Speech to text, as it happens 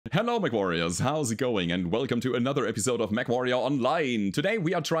Hello Mechwarriors, how's it going? And welcome to another episode of Mechwarrior Online. Today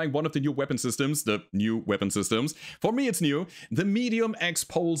we are trying one of the new weapon systems, For me it's new, the medium X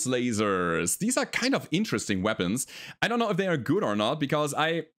pulse lasers. These are kind of interesting weapons. I don't know if they are good or not, because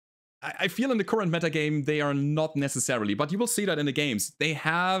I feel in the current metagame they are not necessarily, but you will see that in the games. They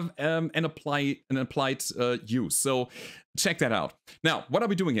have an applied use, so check that out. Now, what are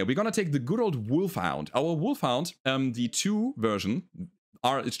we doing here? We're gonna take the good old Wolfhound. Our Wolfhound, the 2 version,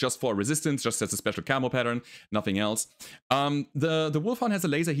 it's just for resistance, just as a special camo pattern, nothing else. The Wolfhound has a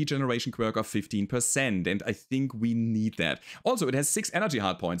laser heat generation quirk of 15%, and I think we need that. Also, it has 6 energy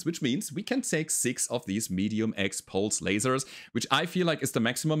hard points, which means we can take 6 of these medium X pulse lasers, which I feel like is the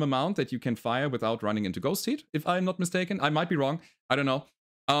maximum amount that you can fire without running into ghost heat, if I'm not mistaken. I might be wrong, I don't know.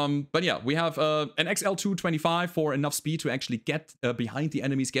 But yeah, we have an XL225 for enough speed to actually get behind the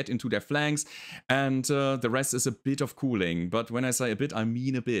enemies, get into their flanks, and the rest is a bit of cooling. But when I say a bit, I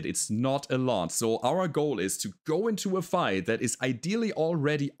mean a bit. It's not a lot. So our goal is to go into a fight that is ideally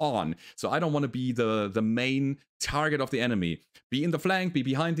already on. So I don't want to be the main target of the enemy. Be in the flank, be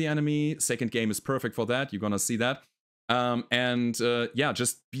behind the enemy. Second game is perfect for that. You're gonna see that. Yeah,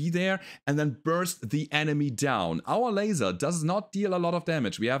 just be there and then burst the enemy down. Our laser does not deal a lot of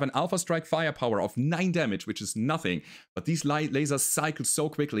damage. We have an alpha strike firepower of 9 damage, which is nothing. But these lasers cycle so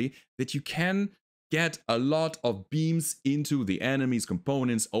quickly that you can get a lot of beams into the enemy's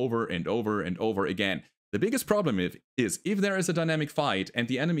components over and over and over again. The biggest problem is if there is a dynamic fight and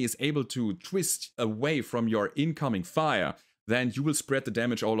the enemy is able to twist away from your incoming fire, then you will spread the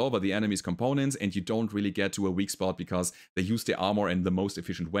damage all over the enemy's components and you don't really get to a weak spot because they use their armor in the most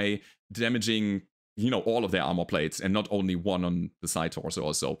efficient way, damaging, you know, all of their armor plates and not only one on the side torso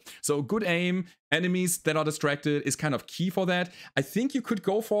or so. So good aim, enemies that are distracted is kind of key for that. I think you could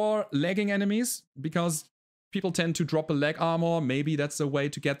go for lagging enemies because people tend to drop a leg armor. Maybe that's a way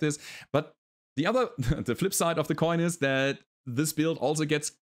to get this. But the flip side of the coin is that this build also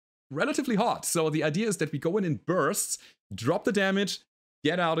gets relatively hot. So the idea is that we go in bursts, drop the damage,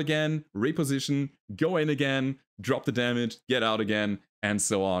 get out again, reposition, go in again, drop the damage, get out again, and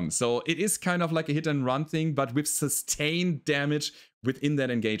so on. So it is kind of like a hit and run thing, but with sustained damage within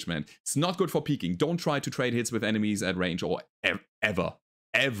that engagement. It's not good for peeking. Don't try to trade hits with enemies at range or ever.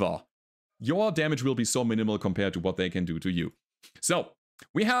 Your damage will be so minimal compared to what they can do to you. So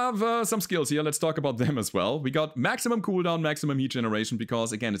we have some skills here. Let's talk about them as well. We got maximum cooldown, maximum heat generation,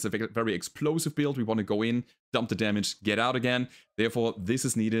 because again, it's a very explosive build. We want to go in, dump the damage, get out again. Therefore, this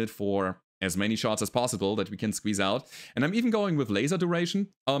is needed for as many shots as possible that we can squeeze out. And I'm even going with laser duration.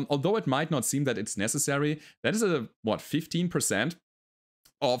 Although it might not seem that it's necessary, that is a, what, 15%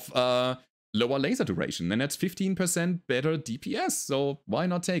 of lower laser duration. And that's 15% better DPS. So why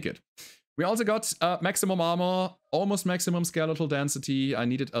not take it? We also got maximum armor, almost maximum skeletal density. I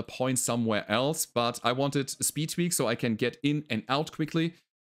needed a point somewhere else, but I wanted speed tweak so I can get in and out quickly.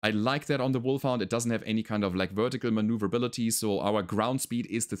 I like that on the Wolfhound. It doesn't have any kind of like vertical maneuverability, so our ground speed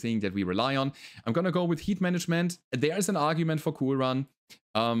is the thing that we rely on. I'm gonna go with heat management. There is an argument for cool run,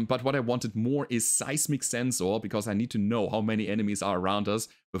 but what I wanted more is seismic sensor, because I need to know how many enemies are around us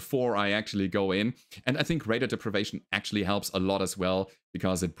before I actually go in. And I think radar deprivation actually helps a lot as well,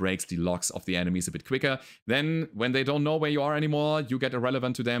 because it breaks the locks of the enemies a bit quicker. Then when they don't know where you are anymore, you get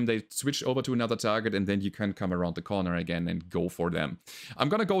irrelevant to them, they switch over to another target, and then you can come around the corner again and go for them. I'm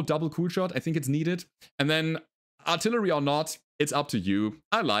gonna go double cool shot. I think it's needed. And then artillery or not, it's up to you.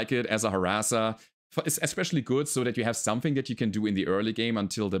 I like it as a harasser. It's especially good so that you have something that you can do in the early game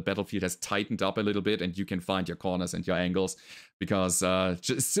until the battlefield has tightened up a little bit and you can find your corners and your angles, because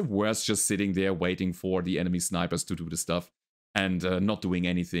it's worse just sitting there waiting for the enemy snipers to do the stuff and not doing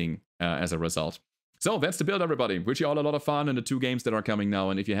anything as a result. So that's the build, everybody. Wish you all a lot of fun in the 2 games that are coming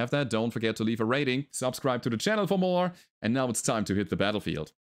now, and if you have that, don't forget to leave a rating, subscribe to the channel for more, and now it's time to hit the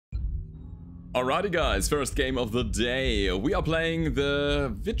battlefield. Alrighty guys, first game of the day. We are playing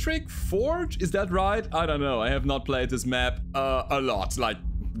the Vitric Forge, is that right? I don't know, I have not played this map a lot, like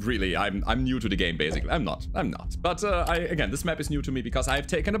really, I'm new to the game basically. I'm not. But again, this map is new to me because I've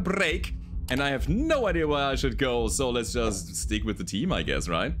taken a break and I have no idea where I should go, so let's just stick with the team, I guess,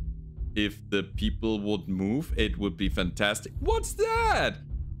 right? If the people would move, it would be fantastic. What's that?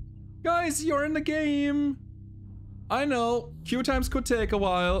 Guys, you're in the game. I know, queue times could take a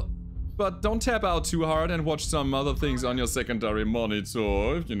while, but don't tap out too hard and watch some other things on your secondary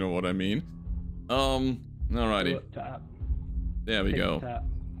monitor, if you know what I mean. Alrighty. There we go.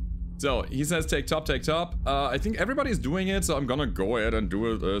 So, he says take top, take top. I think everybody's doing it, so I'm gonna go ahead and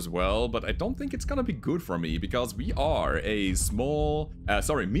do it as well. But I don't think it's gonna be good for me, because we are a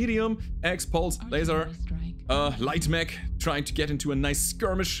medium X-pulse laser light mech trying to get into a nice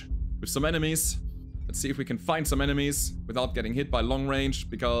skirmish with some enemies. Let's see if we can find some enemies without getting hit by long range,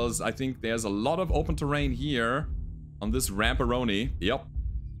 because I think there's a lot of open terrain here on this ramparoni. Yep.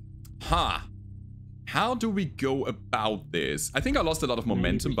 Ha! How do we go about this? I think I lost a lot of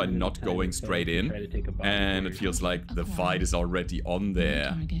momentum by not going straight in, and it feels like the fight is already on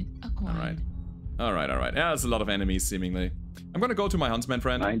there. Alright. Alright. Yeah, there's a lot of enemies, seemingly. I'm gonna go to my huntsman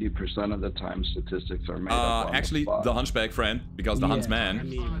friend. 90% of the time statistics are made up on actually, the hunchback friend, because the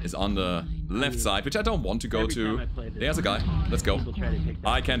huntsman is on the left side, which I don't want to go to. There's a guy. Let's go.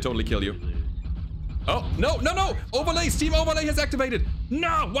 I can totally kill you. Oh, no! Overlay! Steam overlay has activated!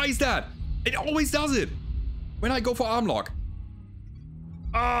 No! Why is that? It always does it when I go for arm lock.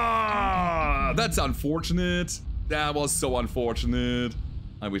 Ah, that's unfortunate. That was so unfortunate.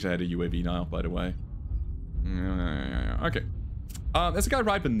 I wish I had a UAV now, by the way. Okay. There's a guy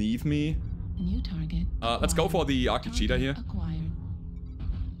right beneath me. New target. Let's go for the Arctic Cheetah here.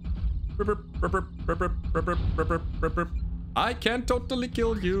 I can totally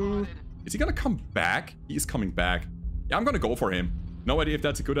kill you. Is he gonna come back? He is coming back. Yeah, I'm gonna go for him. No idea if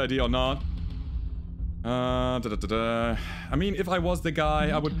that's a good idea or not. I mean, if I was the guy,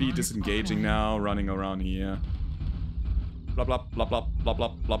 I would be disengaging now, running around here. Blah, blah, blah, blah, blah, blah,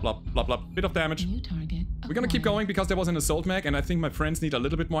 blah, blah, blah, blah. Bit of damage. We're gonna keep going because there was an assault mech, and I think my friends need a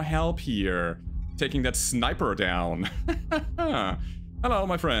little bit more help here. Taking that sniper down. Hello,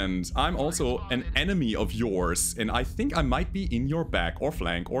 my friend. I'm also an enemy of yours, and I think I might be in your back or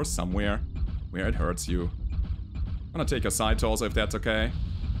flank or somewhere where it hurts you. I'm gonna take a side torso if that's okay.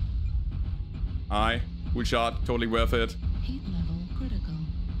 Aye, good shot, totally worth it. Heat level critical.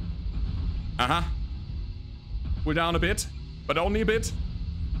 We're down a bit, but only a bit.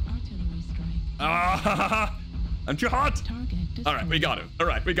 Artillery strike. Ah, I'm too hot. Alright, we got him.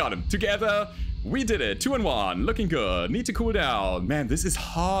 Alright, we got him. Together, we did it. 2-1, looking good. Need to cool down. Man, this is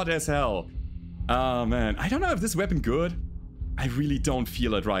hard as hell. Oh man, I don't know if this weapon good. I really don't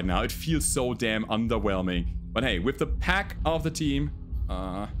feel it right now. It feels so damn underwhelming. But hey, with the pack of the team,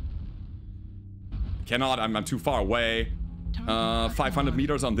 cannot, I'm too far away. 500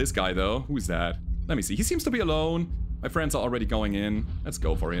 meters on this guy though. Who's that? Let me see. He seems to be alone. My friends are already going in. Let's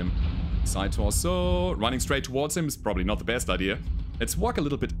go for him. Side torso. Running straight towards him is probably not the best idea. Let's walk a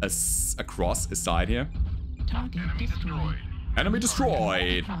little bit across his side here. Target destroyed. Enemy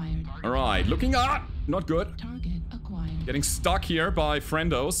destroyed. Alright, looking up. Not good. Target acquired. Getting stuck here by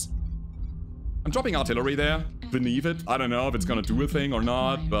friendos. I'm dropping artillery there. Beneath it. I don't know if it's gonna do a thing or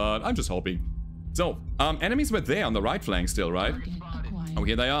not, but I'm just hoping. So, enemies were there on the right flank still, right? Oh,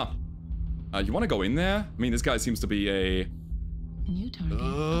 here they are. You wanna go in there? I mean, this guy seems to be a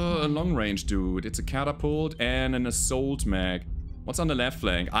long range dude. It's a catapult and an assault mag. What's on the left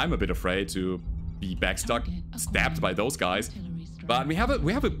flank? I'm a bit afraid to be backstuck, stabbed by those guys. But we have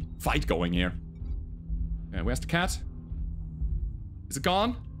a fight going here. Where's the cat? Is it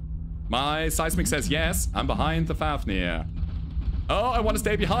gone? My seismic says yes. I'm behind the Fafnir. Oh, I want to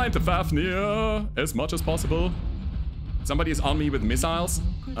stay behind the Fafnir as much as possible. Somebody is on me with missiles.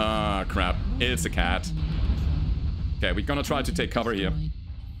 Ah, crap. It's a cat. Okay, we're gonna try to take cover here.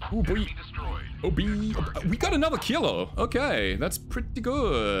 Oh boy. Oh boy. We got another killer. Okay, that's pretty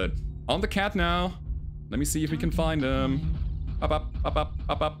good. On the cat now. Let me see if we can find him. Up, up, up, up,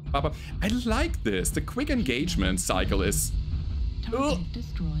 up, up, up, up. I like this. The quick engagement cycle is...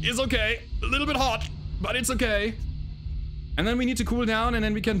 it's okay. A little bit hot, but it's okay. And then we need to cool down, and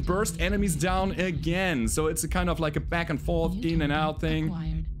then we can burst enemies down again. So it's a kind of like a back and forth, in and out thing.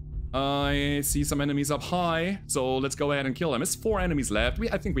 I see some enemies up high, so let's go ahead and kill them. It's 4 enemies left.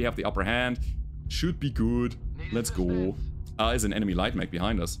 I think we have the upper hand. Should be good. Let's go. There's an enemy light mech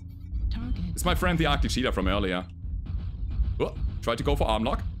behind us. It's my friend the Arctic Cheetah from earlier. Oh, tried to go for arm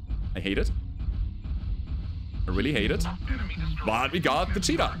lock. I hate it. I really hate it. But we got the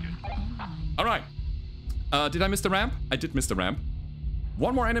cheetah. Alright. Did I miss the ramp? I did miss the ramp.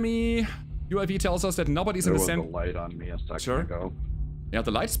 One more enemy. UAV tells us that nobody's in the center. There was a light on me a second ago. Yeah,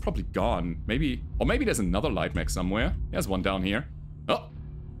 the light's probably gone. Maybe, or maybe there's another light mech somewhere. There's one down here. Oh,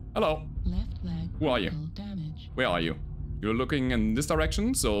 hello. Left leg. Who are you? Damage. Where are you? You're looking in this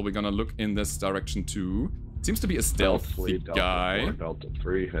direction, so we're gonna look in this direction too. Seems to be a stealthy guy. Delta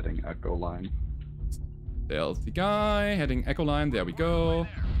 3 heading Echo Line. Stealthy guy heading Echo Line. There we go.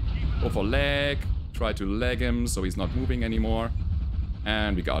 Go for leg. Try to leg him so he's not moving anymore.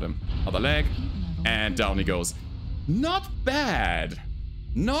 And we got him. Other leg. And down he goes. Not bad.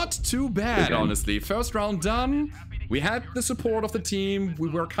 Not too bad, honestly. First round done. We had the support of the team. We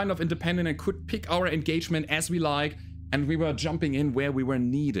were kind of independent and could pick our engagement as we like. And we were jumping in where we were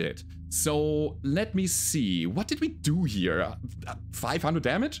needed. So let me see. What did we do here? 500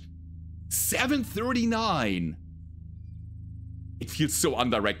 damage? 739. It feels so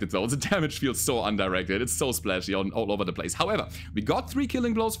undirected though. The damage feels so undirected. It's so splashy all over the place. However, we got 3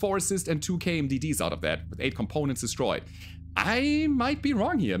 killing blows, 4 assists, and 2 KMDDs out of that, with 8 components destroyed. I might be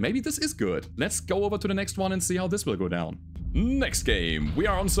wrong here. Maybe this is good. Let's go over to the next one and see how this will go down. Next game. We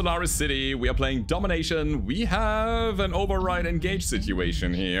are on Solaris City. We are playing Domination. We have an override engage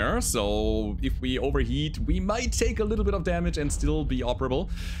situation here. So if we overheat, we might take a little bit of damage and still be operable.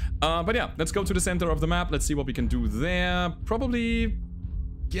 But yeah, let's go to the center of the map. Let's see what we can do there. Probably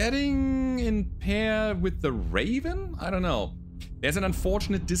getting in pair with the Raven? I don't know. There's an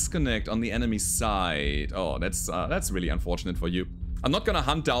unfortunate disconnect on the enemy side. Oh, that's really unfortunate for you. I'm not gonna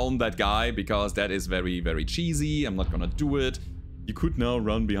hunt down that guy because that is very, very cheesy. I'm not gonna do it. You could now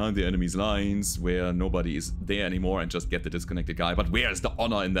run behind the enemy's lines where nobody is there anymore and just get the disconnected guy. But where is the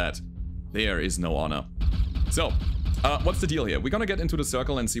honor in that? There is no honor. So, what's the deal here? We're gonna get into the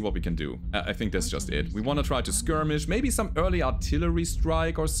circle and see what we can do. I think that's just it. We wanna try to skirmish, maybe some early artillery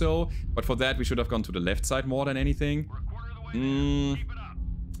strike or so. But for that, we should have gone to the left side more than anything.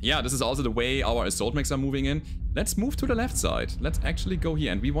 Yeah, this is also the way our assault mechs are moving in. Let's move to the left side. Let's actually go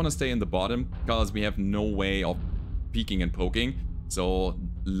here. And we want to stay in the bottom because we have no way of peeking and poking. So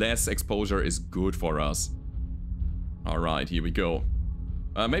less exposure is good for us. Alright, here we go.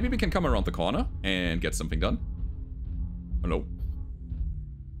 Maybe we can come around the corner and get something done. Hello?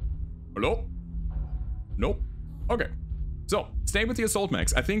 Hello? Nope. Okay. So, stay with the assault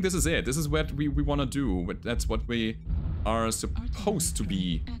mechs. I think this is it. This is what we want to do. That's what we are supposed to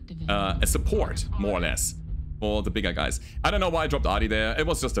be. A support, more or less, for the bigger guys. I don't know why I dropped Artie there. It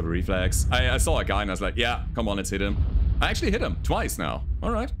was just a reflex. I saw a guy and I was like, yeah, come on, let's hit him. I actually hit him twice now.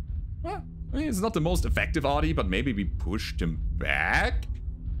 Alright. Well, I mean, it's not the most effective Artie, but maybe we pushed him back?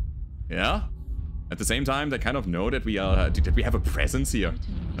 Yeah. At the same time, they kind of know that we have a presence here.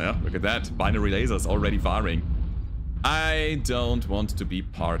 Yeah, look at that. Binary lasers already firing. I don't want to be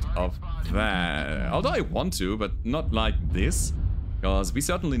part of that. Although I want to, but not like this. Because we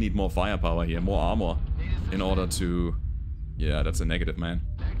certainly need more firepower here, more armor. In order to... Yeah, that's a negative, man.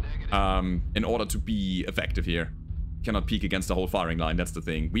 In order to be effective here. Cannot peek against the whole firing line, that's the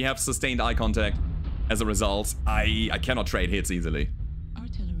thing. We have sustained eye contact. As a result, I cannot trade hits easily.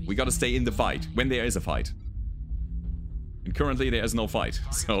 We gotta stay in the fight, when there is a fight. And currently there is no fight,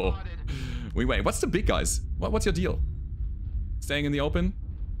 so... We wait. What's the big guys? What's your deal? Staying in the open?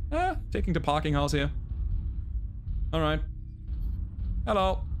 Taking the parking house here. Alright.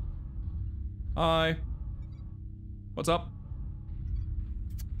 Hello. Hi. What's up?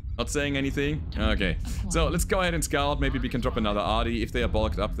 Not saying anything? Okay. So let's go ahead and scout. Maybe we can drop another Artie. If they are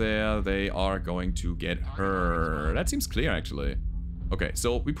bulked up there, they are going to get her. That seems clear, actually. Okay,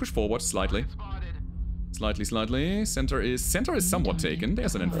 so we push forward slightly. Slightly. Center is somewhat taken.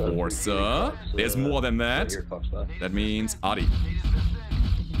 There's an enforcer. There's more than that. That means Artie.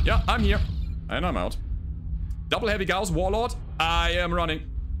 Yeah, I'm here. And I'm out. Double heavy gauss, warlord. I am running.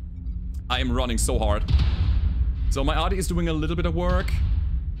 I am running so hard. So my Artie is doing a little bit of work.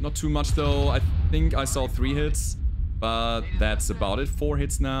 Not too much though. I think I saw 3 hits. But that's about it. 4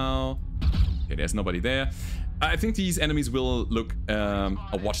 hits now. Okay, there's nobody there. I think these enemies will look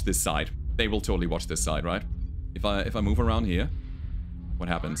watch this side. They will totally watch this side, right? If I move around here, what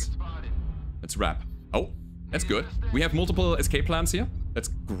happens? Let's wrap. Oh, that's good. We have multiple escape plans here. That's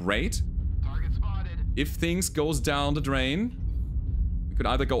great. If things goes down the drain, we could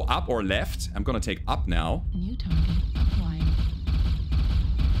either go up or left. I'm gonna take up now. New target acquired.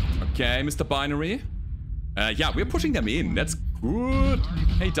 Okay, Mr. Binary. Yeah, we're pushing them in. That's good.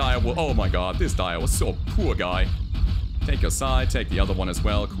 Hey, Direwolf. Oh my god, this Direwolf was so poor guy. Take your side, take the other one as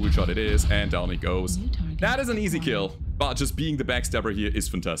well. Cool shot it is, and down he goes. That is an easy kill, but just being the backstabber here is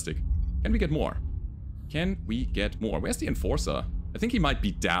fantastic. Can we get more? Can we get more? Where's the enforcer? I think he might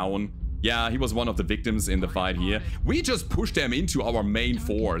be down. Yeah, he was one of the victims in the fight here. We just pushed him into our main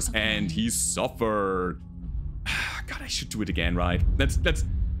force, and he suffered. God, I should do it again, right? Let's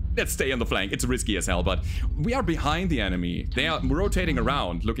stay on the flank. It's risky as hell, but we are behind the enemy. They are rotating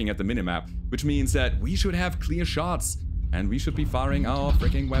around, looking at the minimap, which means that we should have clear shots. And we should be firing our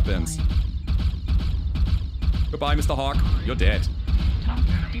freaking weapons. Goodbye, Mr. Hawk. You're dead.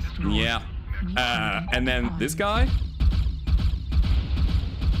 Yeah. And then this guy.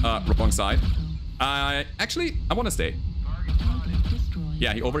 Wrong side. Actually, I want to stay.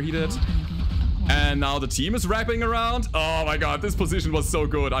 Yeah, he overheated. And now the team is wrapping around. Oh my god, this position was so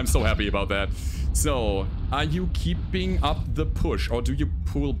good. I'm so happy about that. So, are you keeping up the push or do you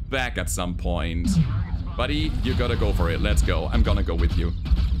pull back at some point? Buddy, you gotta go for it. Let's go. I'm gonna go with you.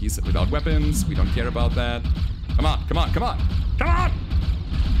 He's without weapons. We don't care about that. Come on, come on, come on. Come on!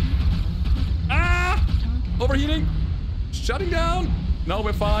 Ah! Overheating. Shutting down. No,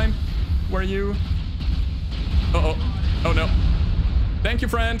 we're fine. Where are you? Uh-oh. Oh, no. Thank you,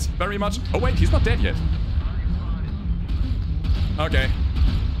 friend. Very much. Oh, wait. He's not dead yet. Okay.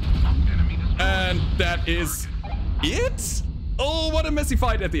 And that is it? Oh, what a messy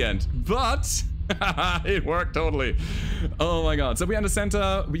fight at the end. But it worked totally. Oh, my God. So we're in the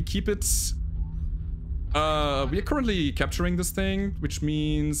center. We keep it... we are currently capturing this thing, which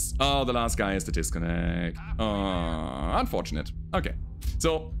means... Oh, the last guy is the disconnect. Unfortunate. Okay.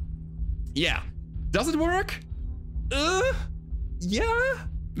 So, yeah. Does it work? Yeah?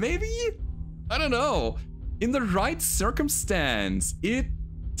 Maybe? I don't know. In the right circumstance, it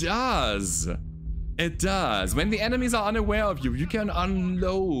does. It does. When the enemies are unaware of you, you can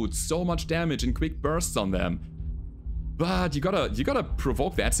unload so much damage in quick bursts on them. But you gotta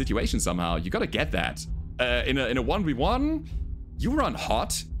provoke that situation somehow. You gotta get that. In a 1v1, you run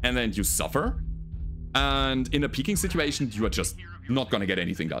hot and then you suffer. And in a peaking situation, you are just not gonna get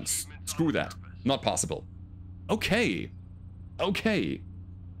anything done. Screw that. Not possible. Okay. Okay.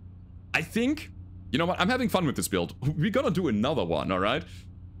 I think, you know what? I'm having fun with this build. We're gonna do another one, alright?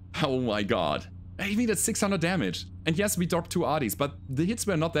 Oh my god. He did 600 damage. And yes, we dropped 2 Arties, but the hits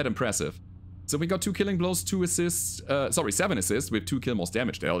were not that impressive. So we got 2 killing blows, 2 assists, 7 assists with 2 kill most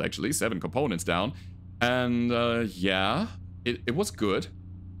damage dealt, actually. 7 components down. And, yeah, it was good.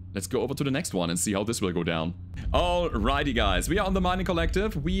 Let's go over to the next one and see how this will go down. Alrighty, guys. We are on the Mining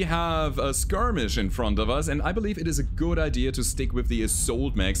Collective. We have a skirmish in front of us, and I believe it is a good idea to stick with the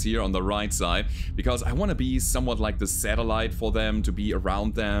assault mechs here on the right side, because I want to be somewhat like the satellite for them, to be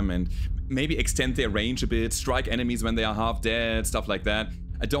around them and maybe extend their range a bit, strike enemies when they are half dead, stuff like that.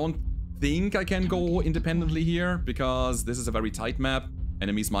 I don't think I can go independently here, because this is a very tight map.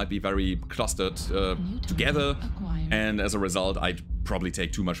 Enemies might be very clustered together, and as a result, I'd probably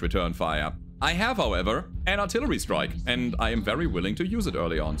take too much return fire. I have, however, an artillery strike, and I am very willing to use it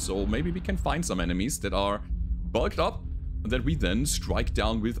early on, so maybe we can find some enemies that are bulked up, that we then strike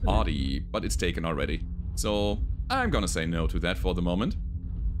down with Artie, but it's taken already. So I'm gonna say no to that for the moment.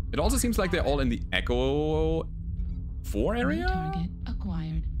 It also seems like they're all in the Echo 4 area? Target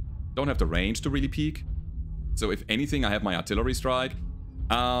acquired. Don't have the range to really peek. So if anything, I have my artillery strike.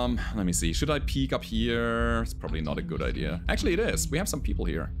 Let me see. Should I peek up here? It's probably not a good idea. Actually, it is. We have some people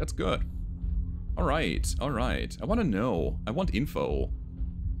here. That's good. Alright, alright. I want to know. I want info.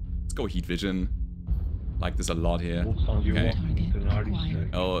 Let's go heat vision. Like this a lot here. Okay.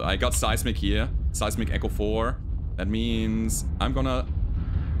 Oh, I got seismic here. Seismic Echo 4. That means I'm gonna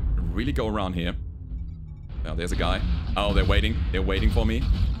really go around here. Oh, there's a guy. Oh, they're waiting. They're waiting for me.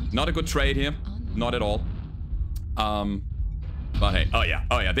 Not a good trade here. Not at all. But hey,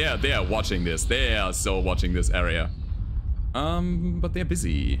 oh yeah, they are watching this. They are so watching this area. But they're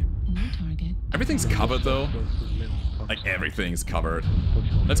busy. Everything's covered though. Like everything's covered.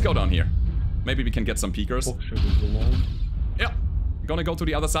 Let's go down here. Maybe we can get some peekers. Yeah, gonna go to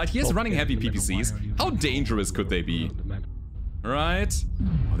the other side. He is running heavy PPCs. How dangerous could they be? Right?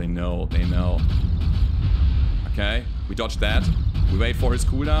 Oh, they know, they know. Okay, we dodged that. We wait for his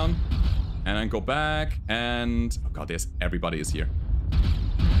cooldown. And then go back, and... Oh god, everybody is here.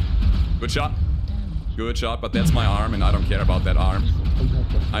 Good shot. Good shot, but that's my arm, and I don't care about that arm.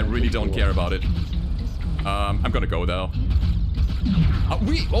 I really don't care about it. I'm gonna go, though.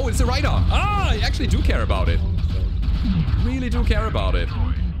 Oh, it's the right arm. Ah, I actually do care about it. Really do care about it.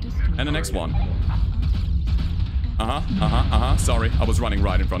 And the next one. Sorry, I was running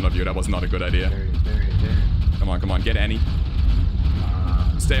right in front of you. That was not a good idea. Come on, come on, get Annie.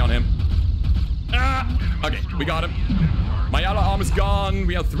 Stay on him. Ah! Okay, we got him. My other arm is gone.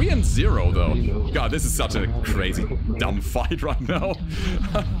 We are 3-0 though. God, this is such a crazy, dumb fight right now.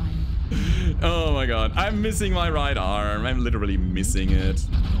 Oh my god. I'm missing my right arm. I'm literally missing it.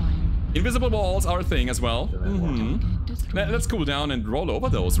 Invisible walls are a thing as well. Let's cool down and roll over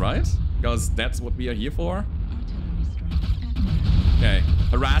those, right? Because that's what we are here for. Okay,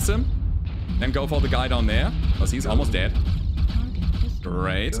 harass him. Then go for the guy down there, because he's almost dead.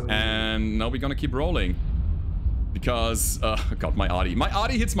 Great, and now we're gonna keep rolling. Because, god, my Artie. My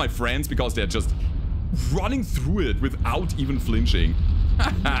Artie hits my friends because they're just running through it without even flinching.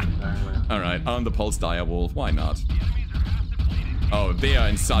 Alright, on the Pulse Dire Wolf, why not? Oh, they are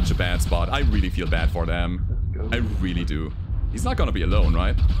in such a bad spot. I really feel bad for them. I really do. He's not gonna be alone,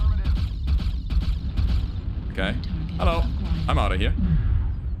 right? Okay. Hello. I'm out of here.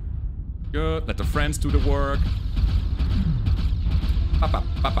 Good. Let the friends do the work.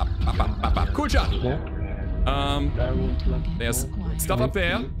 Cool shot. There's stuff up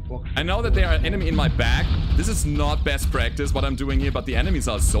there. I know that there are enemy in my back. This is not best practice what I'm doing here, but the enemies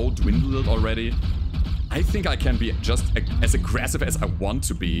are so dwindled already. I think I can be just as aggressive as I want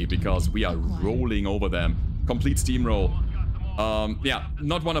to be because we are rolling over them. Complete steamroll. Yeah,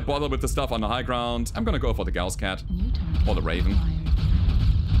 not want to bother with the stuff on the high ground. I'm gonna go for the Gauss Cat or the Raven.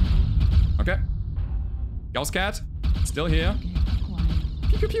 Okay. Gauss Cat, still here.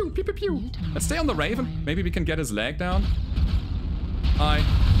 Pew, pew, pew, pew, pew, pew. Let's stay on the Raven. Maybe we can get his leg down. Hi.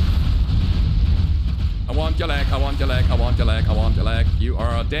 I want your leg, I want your leg, I want your leg, I want your leg. You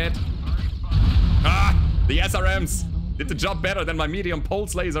are dead. Ah! The SRMs did the job better than my medium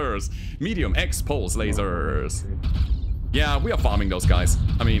pulse lasers. Medium X pulse lasers. Yeah, we are farming those guys.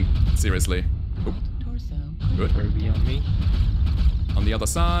 I mean, seriously. Oop. Good. On the other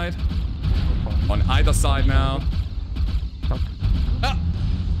side. On either side now. Ah!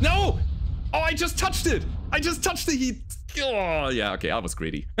 No! Oh, I just touched it! I just touched the heat. Oh, yeah, okay, I was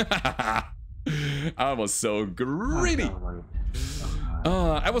greedy. I was so greedy.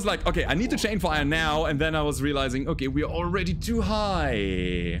 I was like, okay, I need to chain fire now, and then I was realizing, okay, we're already too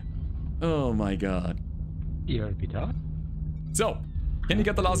high. Oh my god. So, can you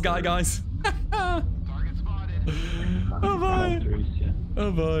get the last guy, guys? Oh boy.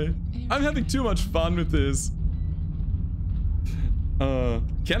 Oh boy. I'm having too much fun with this.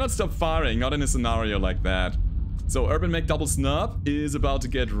 Cannot stop firing, not in a scenario like that. So, Urban Mech double snub is about to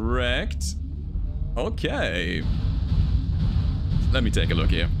get wrecked. Okay. Let me take a look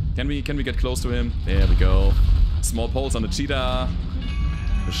here. Can we get close to him? There we go. Small pulse on the cheetah.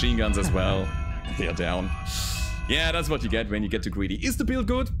 Machine guns as well. They are down. Yeah, that's what you get when you get too greedy. Is the build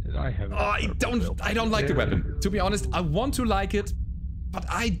good? I don't like the weapon. To be honest, I want to like it, but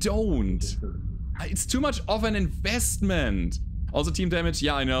I don't. It's too much of an investment. Also team damage,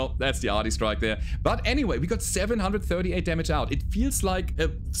 yeah, I know, that's the arty strike there. But anyway, we got 738 damage out. It feels like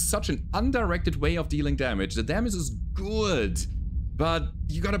such an undirected way of dealing damage. The damage is good, but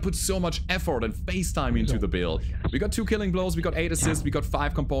you gotta put so much effort and face time into the build. We got 2 killing blows, we got 8 assists, we got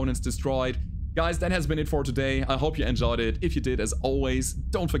 5 components destroyed. Guys, that has been it for today. I hope you enjoyed it. If you did, as always,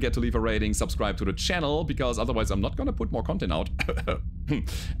 don't forget to leave a rating, subscribe to the channel, because otherwise I'm not gonna put more content out.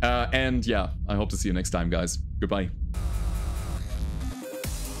 And yeah, I hope to see you next time, guys. Goodbye.